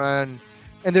imagination run,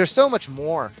 and there's so much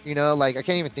more. You know, like I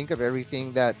can't even think of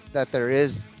everything that there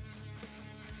is.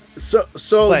 So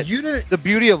but you didn't. The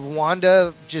beauty of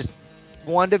WandaVision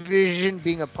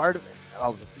being a part of it.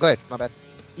 Oh, go ahead, my bad.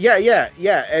 Yeah,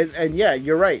 and yeah,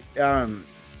 you're right.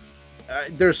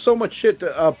 There's so much shit.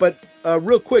 But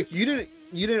real quick, you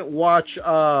didn't watch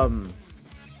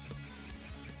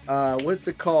what's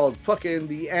it called? Fucking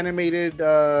the animated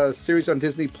series on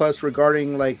Disney Plus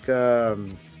regarding like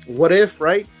What If,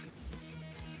 right?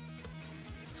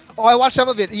 Oh, I watched some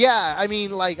of it. Yeah, I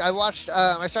mean, like I watched.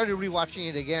 I started rewatching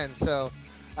it again, so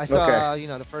I saw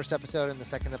the first episode and the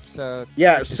second episode.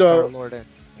 Yeah, so Star-Lord and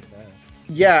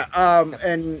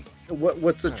and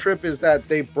what's the trip is that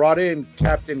they brought in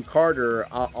Captain Carter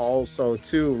also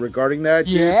too regarding that.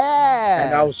 Yeah.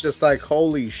 And I was just like,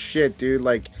 holy shit, dude!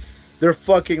 Like they're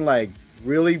fucking like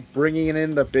really bringing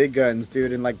in the big guns,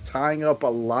 dude, and like tying up a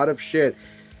lot of shit.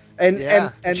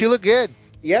 And she looked good.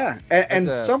 Yeah, and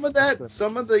some of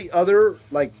the other,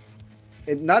 like,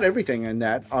 and not everything in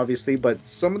that, obviously, but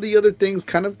some of the other things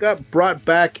kind of got brought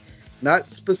back, not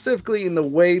specifically in the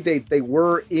way they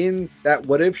were in that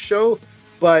What If show,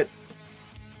 but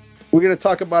we're going to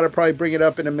talk about it, probably bring it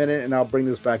up in a minute, and I'll bring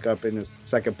this back up in a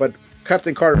second. But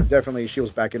Captain Carter, definitely, she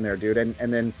was back in there, dude. And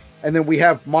then we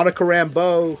have Monica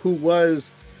Rambeau, who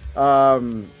was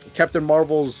Captain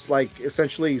Marvel's, like,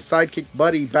 essentially sidekick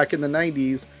buddy back in the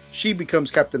 90s. She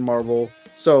becomes Captain Marvel,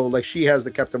 so like she has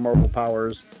the Captain Marvel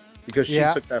powers because she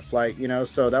took that flight, you know.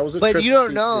 So that was a trip. But you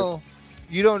don't know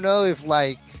if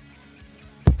like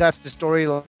that's the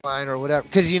storyline or whatever,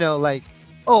 because like,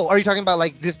 oh, are you talking about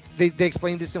like this? They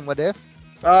explained this in What If?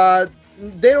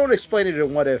 They don't explain it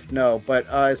in What If, no. But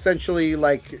essentially,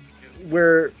 like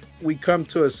where we come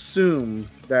to assume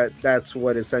that that's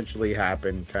what essentially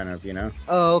happened, kind of,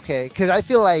 Oh, okay. Because I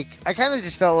kind of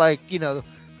just felt like,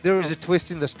 there was a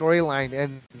twist in the storyline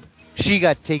and she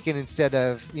got taken instead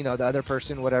of, the other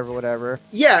person, whatever.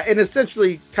 Yeah, and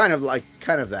essentially kind of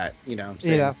that, I'm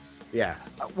saying. Yeah.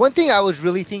 One thing I was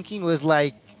really thinking was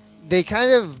like, they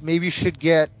kind of maybe should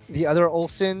get the other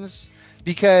Olsens,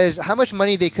 because how much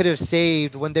money they could have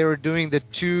saved when they were doing the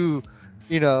two,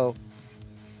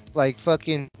 like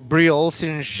fucking Brie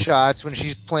Olsen shots when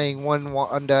she's playing one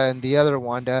Wanda and the other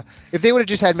Wanda. If they would have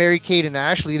just had Mary Kate and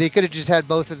Ashley, they could have just had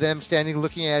both of them standing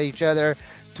looking at each other,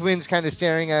 twins kind of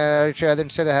staring at each other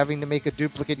instead of having to make a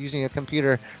duplicate using a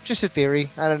computer. Just a theory.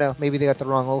 I don't know. Maybe they got the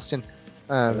wrong Olsen.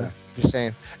 Just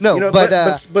saying. No,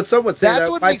 but some would say that's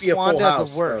that what might makes be a Wanda full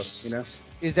house, the worst. though,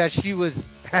 Is that she was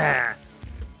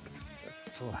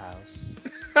Full House.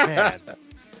 Man,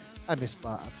 I miss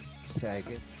Bob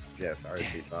Saget. Yes,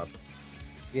 R.I.P. Bob.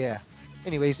 Yeah.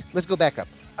 Anyways, let's go back up.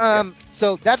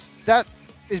 So that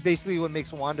is basically what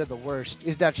makes Wanda the worst,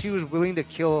 is that she was willing to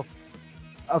kill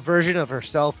a version of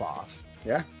herself off.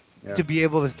 Yeah. To be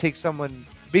able to take someone,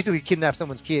 basically kidnap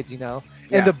someone's kids, Yeah.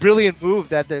 And the brilliant move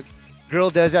that the girl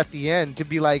does at the end to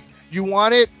be like, you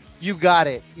want it, you got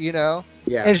it, Yeah.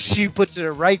 And she puts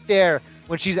her right there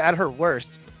when she's at her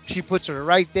worst. She puts her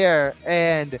right there,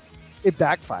 and it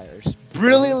backfires.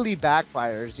 Brilliantly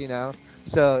backfires,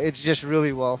 So it's just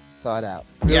really well thought out.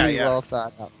 Well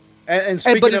thought out. And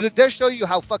but it does show you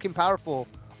how fucking powerful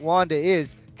Wanda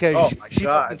is, because she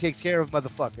fucking takes care of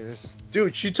motherfuckers.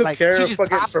 Dude, she took care of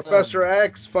fucking Professor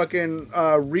X, fucking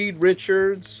Reed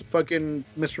Richards, fucking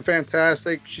Mr.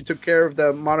 Fantastic. She took care of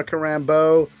the Monica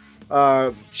Rambeau.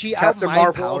 She Captain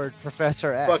Marvel, outpowered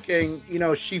Professor X.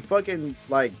 Fucking, she fucking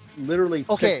like literally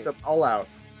took them all out.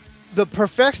 The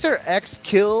Professor X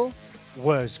kill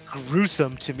was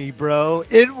gruesome to me, bro.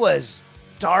 It was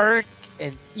dark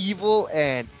and evil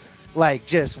and like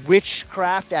just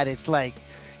witchcraft at its like,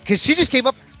 because she just came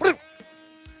up,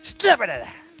 snap it.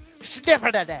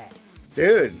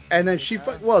 Dude, and then she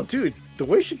dude, the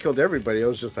way she killed everybody, I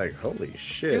was just like, holy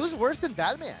shit. It was worse than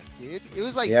Batman, dude. It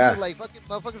was like, dude, like fucking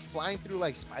motherfuckers flying through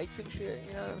like spikes and shit.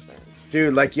 You know what I'm saying?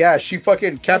 Dude, like, she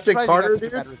fucking Captain Carter,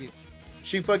 dude.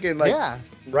 She fucking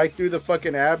right through the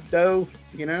fucking abdo,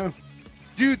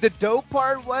 Dude, the dope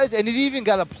part was, and it even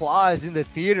got applause in the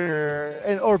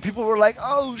theater, or people were like,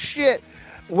 "Oh shit,"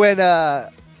 when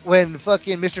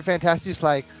fucking Mr. Fantastic's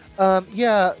like,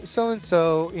 yeah, so and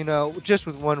so, just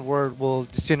with one word will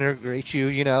disintegrate you,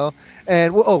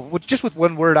 and just with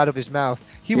one word out of his mouth,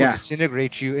 he will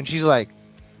disintegrate you, and she's like,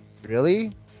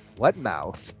 really? What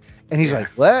mouth? And he's like,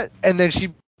 what? And then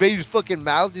she made his fucking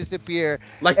mouth disappear,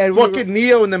 like fucking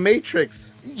Neo in the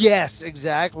Matrix. Yes,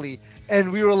 exactly.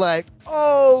 And we were like,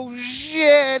 oh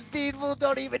shit, people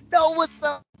don't even know what's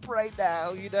up right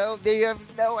now, They have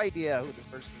no idea who this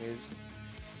person is.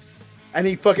 And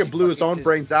he fucking blew his own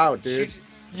brains out, dude.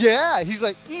 He's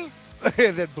like, and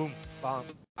then boom, bomb.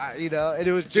 And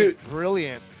it was just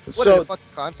brilliant. What a fucking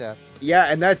concept. Yeah,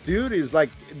 and that dude is like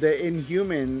the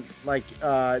Inhuman, like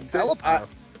hella powerful.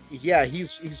 Yeah,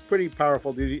 he's pretty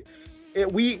powerful, dude.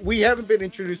 We haven't been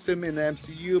introduced to him in the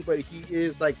MCU, but he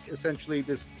is like essentially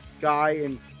this guy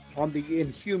on the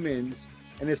Inhumans,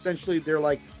 and essentially they're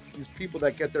like these people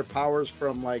that get their powers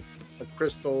from like a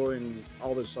crystal and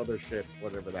all this other shit,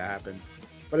 whatever that happens.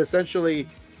 But essentially,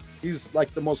 he's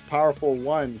like the most powerful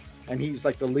one, and he's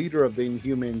like the leader of the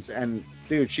Inhumans. And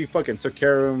dude, she fucking took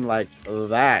care of him like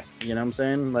that. You know what I'm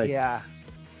saying? Like,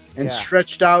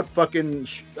 stretched out fucking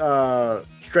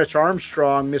Stretch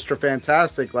Armstrong, Mr.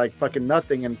 Fantastic, like fucking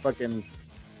nothing, and fucking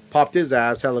popped his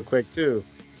ass hella quick too.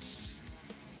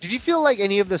 Did you feel like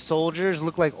any of the soldiers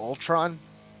look like Ultron?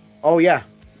 Oh yeah,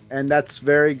 and that's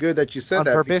very good that you said on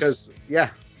that purpose?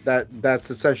 Because that's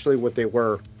essentially what they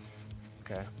were.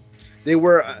 Okay. They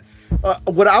were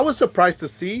what I was surprised to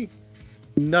see.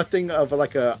 Nothing of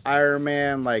like a Iron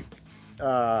Man like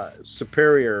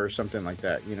superior or something like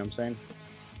that. You know what I'm saying?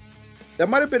 That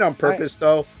might have been on purpose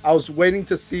though. I was waiting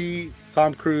to see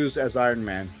Tom Cruise as Iron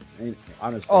Man.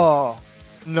 Honestly. Oh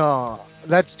no,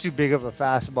 that's too big of a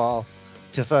fastball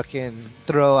to fucking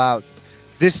throw out.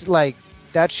 This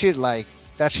that shit's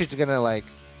gonna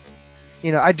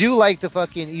I do like the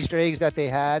fucking Easter eggs that they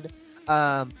had.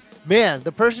 Man,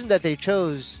 the person that they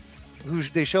chose, who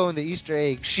they show in the Easter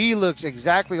egg, she looks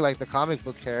exactly like the comic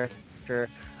book character.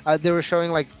 They were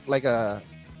showing like a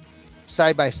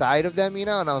side by side of them, and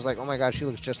I was like, oh my god, she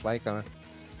looks just like her.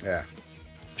 Yeah.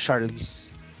 Charlize.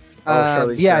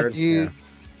 Charlize Theron, dude.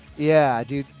 Yeah,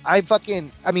 dude.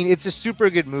 It's a super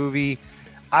good movie.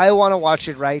 I want to watch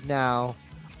it right now.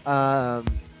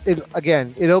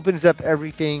 it opens up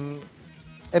everything.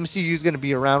 MCU is going to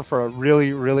be around for a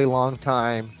really, really long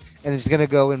time, and it's going to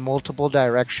go in multiple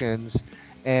directions.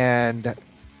 And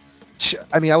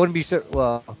I mean, I wouldn't be so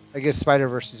well. I guess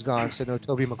Spider-Verse is gone, so no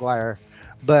Tobey Maguire.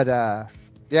 But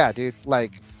yeah, dude,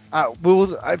 like,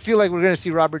 I feel like we're going to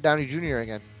see Robert Downey Jr.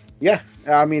 again. Yeah,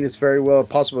 I mean, it's very well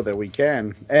possible that we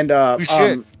can. And We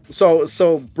should.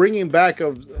 so bringing back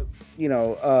of,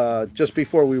 just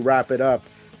before we wrap it up,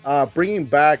 bringing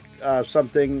back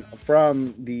something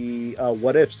from the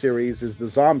What If series is the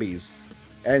zombies.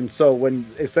 And so when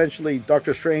essentially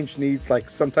Doctor Strange needs like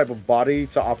some type of body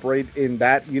to operate in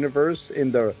that universe,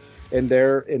 in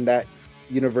that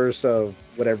universe of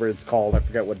whatever it's called, I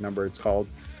forget what number it's called,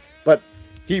 but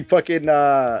he fucking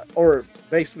or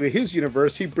basically his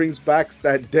universe, he brings back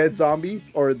that dead zombie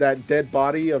or that dead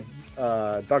body of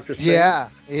Doctor Strange. Yeah,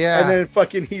 yeah. And then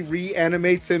fucking he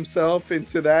reanimates himself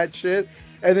into that shit.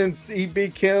 And then he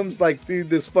becomes like,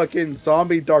 dude, this fucking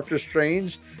zombie Doctor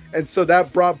Strange. And so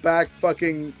that brought back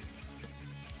fucking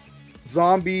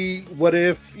zombie What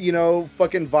If,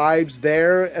 fucking vibes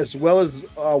there, as well as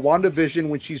WandaVision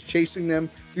when she's chasing them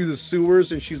through the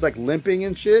sewers and she's like limping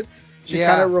and shit. She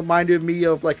kind of reminded me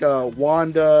of like a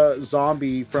Wanda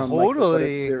zombie from like the What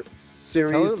If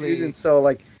series, dude. And so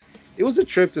like, it was a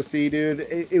trip to see, dude.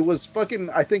 It was fucking,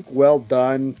 I think, well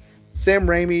done. Sam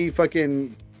Raimi,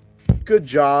 fucking good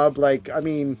job. Like, I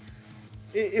mean,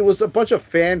 it was a bunch of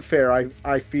fanfare,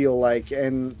 I feel like,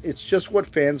 and it's just what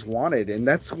fans wanted, and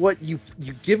that's what you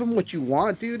give them what you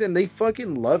want, dude, and they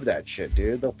fucking love that shit,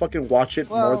 dude. They'll fucking watch it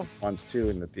more than once too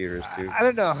in the theaters too. I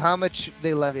don't know how much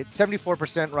they love it.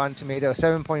 74% Rotten Tomato,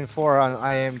 7.4 on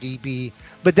IMDb,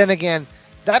 but then again,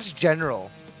 that's general.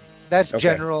 That's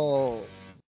general.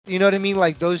 You know what I mean?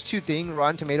 Like those two things,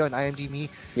 Rotten Tomato and IMDb.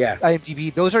 Yeah.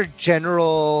 IMDb, those are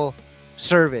general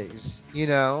surveys,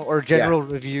 or general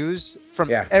reviews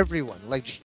from everyone,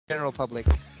 like general public.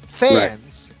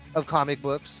 Fans of comic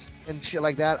books and shit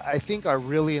like that, I think, are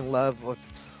really in love with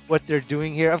what they're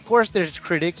doing here. Of course, there's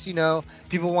critics,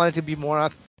 people want it to be more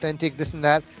authentic, this and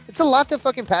that. It's a lot to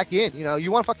fucking pack in,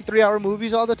 You want fucking 3-hour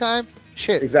movies all the time?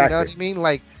 Shit. Exactly. You know what I mean?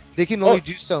 Like, they can only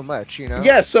do so much,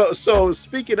 Yeah, so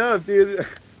speaking of, dude,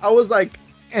 I was like,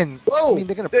 and whoa, I mean,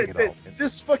 they're gonna bring it all in.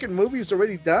 This fucking movie is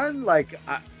already done. Like,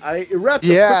 it wrapped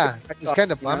up quicker. It's kind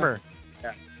of bummer.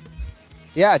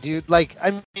 Yeah, dude. Like,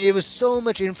 I mean, it was so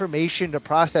much information to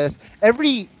process.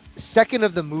 Every second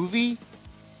of the movie,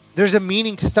 there's a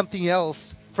meaning to something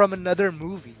else from another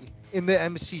movie in the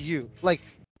MCU. Like,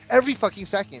 every fucking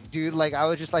second, dude. Like, I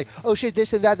was just like, oh shit,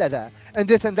 this and that, and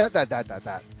this and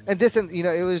that, and this and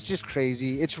it was just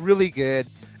crazy. It's really good.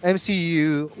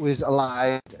 MCU was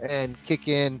alive and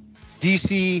kicking.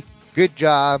 DC, good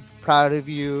job, proud of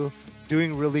you,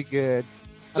 doing really good.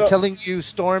 I'm telling you,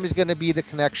 Storm is going to be the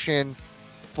connection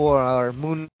for our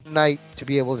Moon Knight to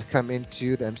be able to come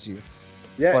into the MCU.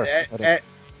 Yeah,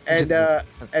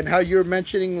 and how you're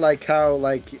mentioning like how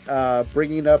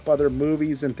bringing up other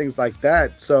movies and things like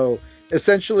that. So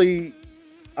essentially,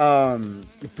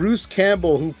 Bruce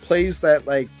Campbell, who plays that,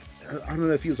 like, I don't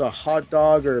know if he was a hot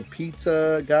dog or a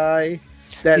pizza guy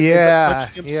that ends up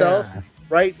punching himself,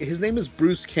 right? His name is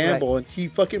Bruce Campbell, and he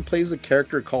fucking plays a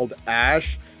character called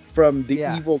Ash from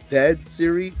the Evil Dead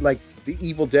series, like the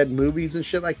Evil Dead movies and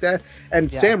shit like that.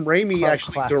 And Sam Raimi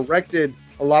actually directed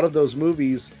a lot of those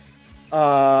movies,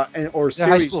 or series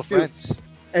high school too. Friends.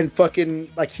 And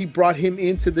fucking like he brought him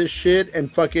into this shit, and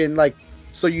fucking like,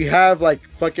 so you have like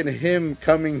fucking him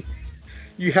coming.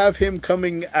 You have him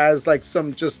coming as like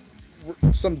some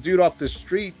dude off the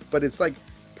street, but it's like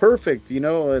perfect,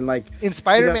 and like in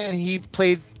Spider-Man, he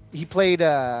played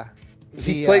the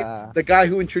guy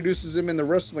who introduces him in the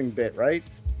wrestling bit, right?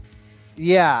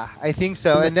 Yeah, I think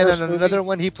so. And then on another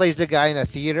one, he plays a guy in a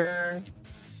theater.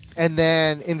 And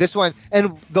then in this one,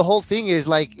 and the whole thing is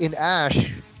like in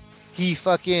Ash, he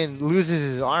fucking loses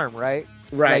his arm, right?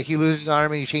 Right. Like he loses his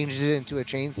arm and he changes it into a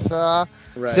chainsaw.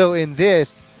 Right. So in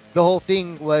this, the whole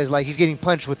thing was like he's getting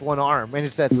punched with one arm, and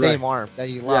it's that same arm that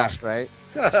he lost, right?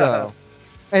 So,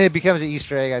 and it becomes an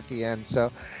Easter egg at the end.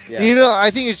 So,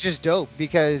 I think it's just dope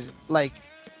because like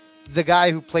the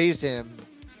guy who plays him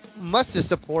must have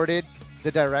supported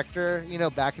the director,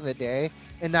 back in the day,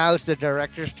 and now it's the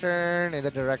director's turn, and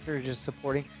the director is just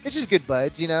supporting. It's just good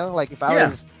buds, Like if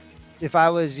I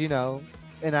was,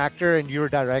 an actor and you were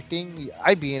directing,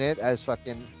 I'd be in it as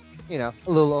fucking. A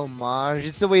little homage.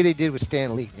 It's the way they did with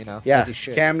Stan Lee, Yeah,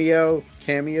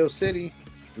 cameo city.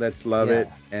 Let's love it,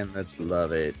 and let's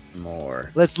love it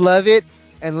more. Let's love it,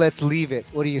 and let's leave it.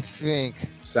 What do you think?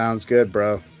 Sounds good,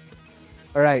 bro.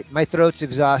 All right, my throat's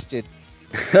exhausted.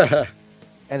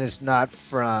 and it's not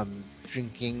from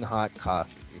drinking hot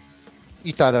coffee.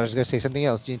 You thought I was going to say something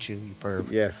else, didn't you, you perv?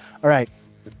 Yes. All right.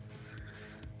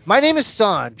 My name is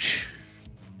Sanj.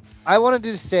 I wanted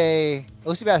to say,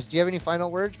 Osebass, do you have any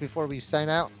final words before we sign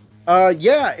out?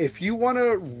 Yeah, if you want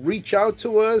to reach out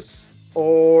to us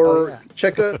or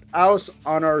check us out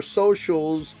on our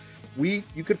socials,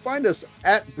 you can find us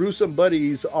at Brewsome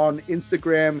Buddies on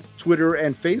Instagram, Twitter,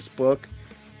 and Facebook.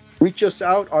 Reach us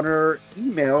out on our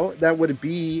email. That would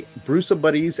be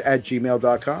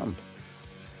brewsomebuddies@gmail.com.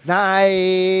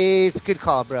 Nice. Good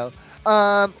call, bro.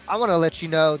 I want to let you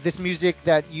know this music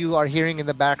that you are hearing in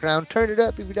the background, turn it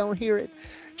up if you don't hear it.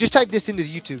 Just type this into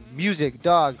YouTube. Music,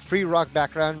 dog, free rock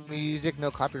background music, no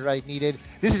copyright needed.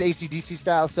 This is AC/DC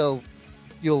style, so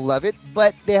you'll love it.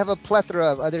 But they have a plethora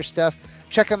of other stuff.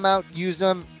 Check them out. Use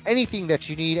them. Anything that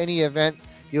you need, any event,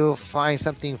 you'll find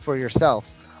something for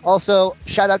yourself. Also,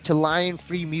 shout out to Lion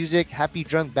Free Music, Happy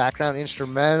Drunk Background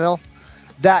Instrumental.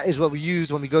 That is what we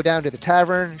use when we go down to the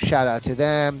tavern. Shout out to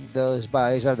them. Those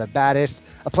guys are the baddest.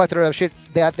 A plethora of shit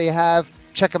that they have.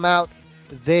 Check them out.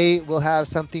 They will have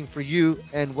something for you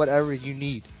and whatever you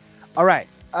need. All right.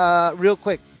 Real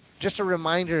quick, just a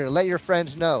reminder, let your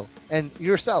friends know, and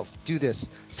yourself do this.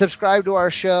 Subscribe to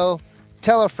our show.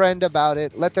 Tell a friend about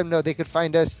it. Let them know they could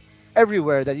find us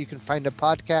everywhere that you can find a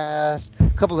podcast. A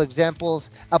couple examples: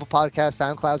 Apple Podcasts,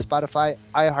 SoundCloud, Spotify,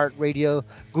 iHeartRadio,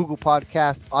 Google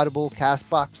Podcasts, Audible,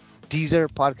 Castbox, Deezer,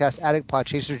 Podcast Addict,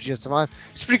 Podchaser, GSM,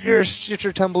 Spreaker,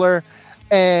 Stitcher, Tumblr,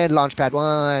 and Launchpad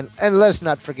One. And let's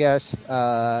not forget,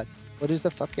 what is the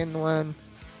fucking one?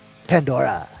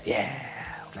 Pandora. Yeah.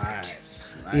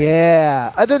 Nice.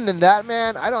 Yeah. Other than that,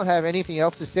 man, I don't have anything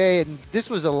else to say. And this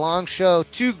was a long show.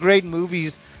 2 great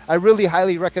movies. I really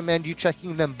highly recommend you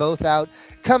checking them both out.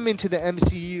 Come into the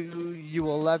MCU. You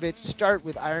will love it. Start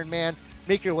with Iron Man.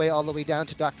 Make your way all the way down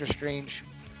to Doctor Strange.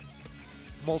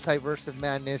 Multiverse of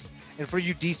Madness. And for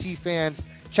you DC fans,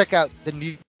 check out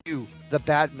the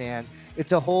Batman.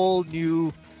 It's a whole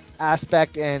new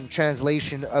aspect and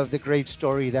translation of the great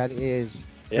story that is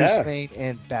Bruce Wayne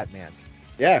and Batman.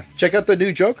 Yeah, check out the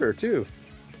new Joker too.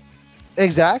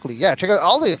 Exactly. Yeah, check out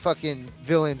all the fucking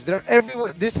villains. They're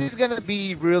everyone. This is gonna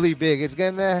be really big. It's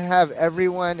gonna have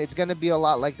everyone. It's gonna be a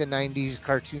lot like the '90s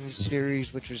cartoon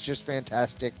series, which was just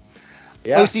fantastic.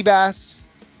 Yeah. Osebass.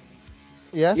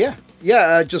 Yes.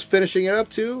 Yeah. Just finishing it up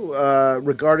too.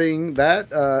 Regarding that,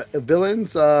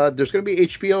 villains. There's gonna be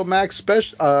HBO Max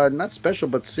special, not special,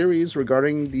 but series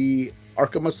regarding the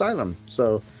Arkham Asylum.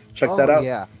 So check that out.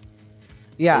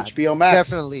 Yeah, HBO Max.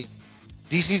 Definitely.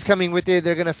 DC's coming with it.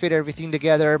 They're going to fit everything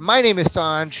together. My name is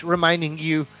Sanj, reminding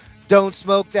you, don't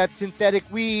smoke that synthetic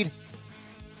weed.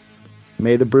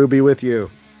 May the brew be with you.